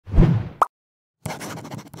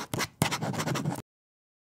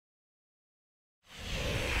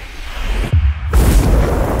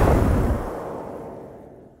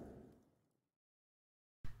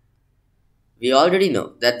We already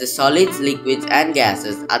know that the solids, liquids and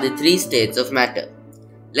gases are the three states of matter.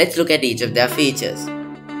 Let's look at each of their features.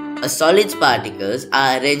 A solid's particles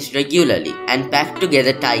are arranged regularly and packed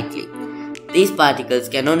together tightly. These particles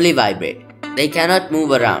can only vibrate. They cannot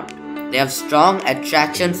move around. They have strong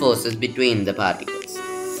attraction forces between the particles.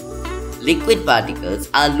 Liquid particles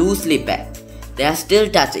are loosely packed. They are still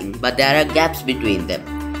touching, but there are gaps between them.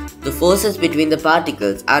 The forces between the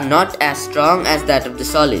particles are not as strong as that of the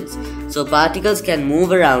solids, so particles can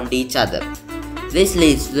move around each other. This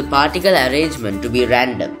leads to the particle arrangement to be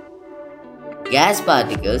random. Gas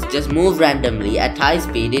particles just move randomly at high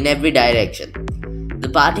speed in every direction. The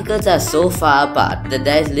particles are so far apart that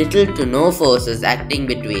there is little to no forces acting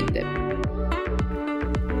between them.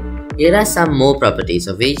 Here are some more properties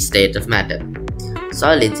of each state of matter.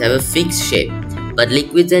 Solids have a fixed shape, but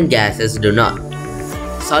liquids and gases do not.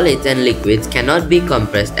 Solids and liquids cannot be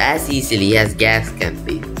compressed as easily as gas can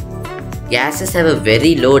be. Gases have a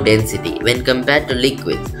very low density when compared to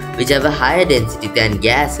liquids, which have a higher density than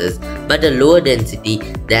gases but a lower density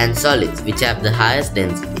than solids, which have the highest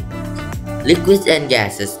density. Liquids and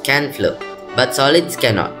gases can flow, but solids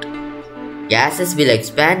cannot. Gases will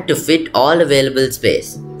expand to fit all available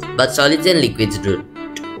space, but solids and liquids do.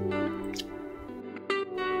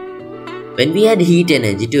 When we add heat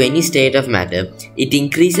energy to any state of matter, it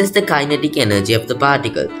increases the kinetic energy of the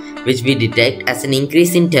particle, which we detect as an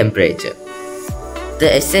increase in temperature. The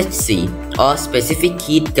SHC, or specific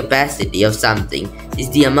heat capacity of something, is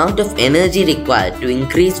the amount of energy required to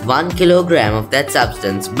increase 1 kilogram of that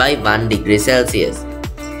substance by 1 degree Celsius.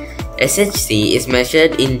 SHC is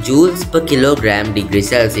measured in joules per kilogram degree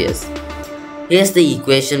Celsius. Here's the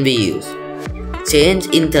equation we use. Change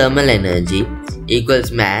in thermal energy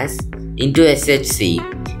equals mass into SHC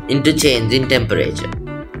into change in temperature.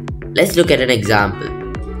 Let's look at an example.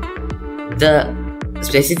 The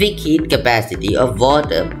specific heat capacity of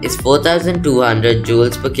water is 4200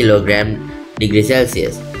 joules per kilogram degree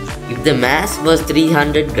Celsius. If the mass was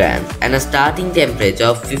 300 grams and a starting temperature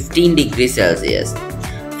of 15 degrees Celsius,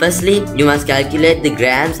 firstly you must calculate the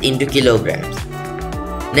grams into kilograms.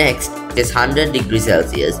 Next is 100 degrees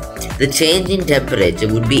Celsius. The change in temperature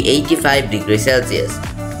would be 85 degrees Celsius.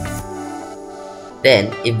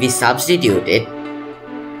 Then, if we substitute it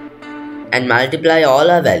and multiply all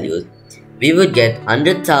our values, we would get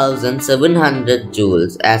 100,700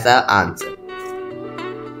 joules as our answer.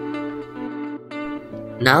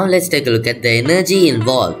 Now let's take a look at the energy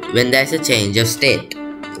involved when there is a change of state.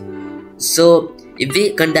 So, if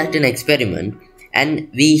we conduct an experiment and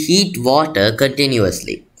we heat water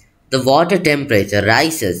continuously, the water temperature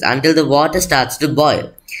rises until the water starts to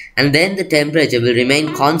boil, and then the temperature will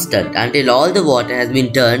remain constant until all the water has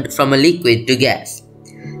been turned from a liquid to gas.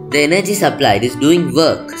 The energy supplied is doing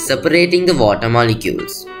work separating the water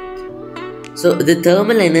molecules. So the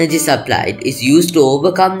thermal energy supplied is used to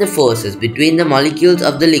overcome the forces between the molecules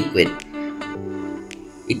of the liquid.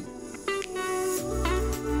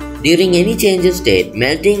 During any change of state,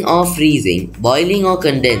 melting or freezing, boiling or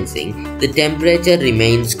condensing, the temperature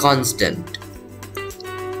remains constant.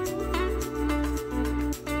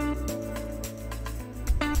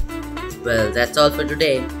 Well, that's all for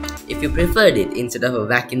today. If you preferred it instead of a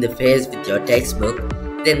whack in the face with your textbook,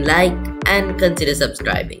 then like and consider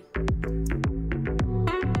subscribing.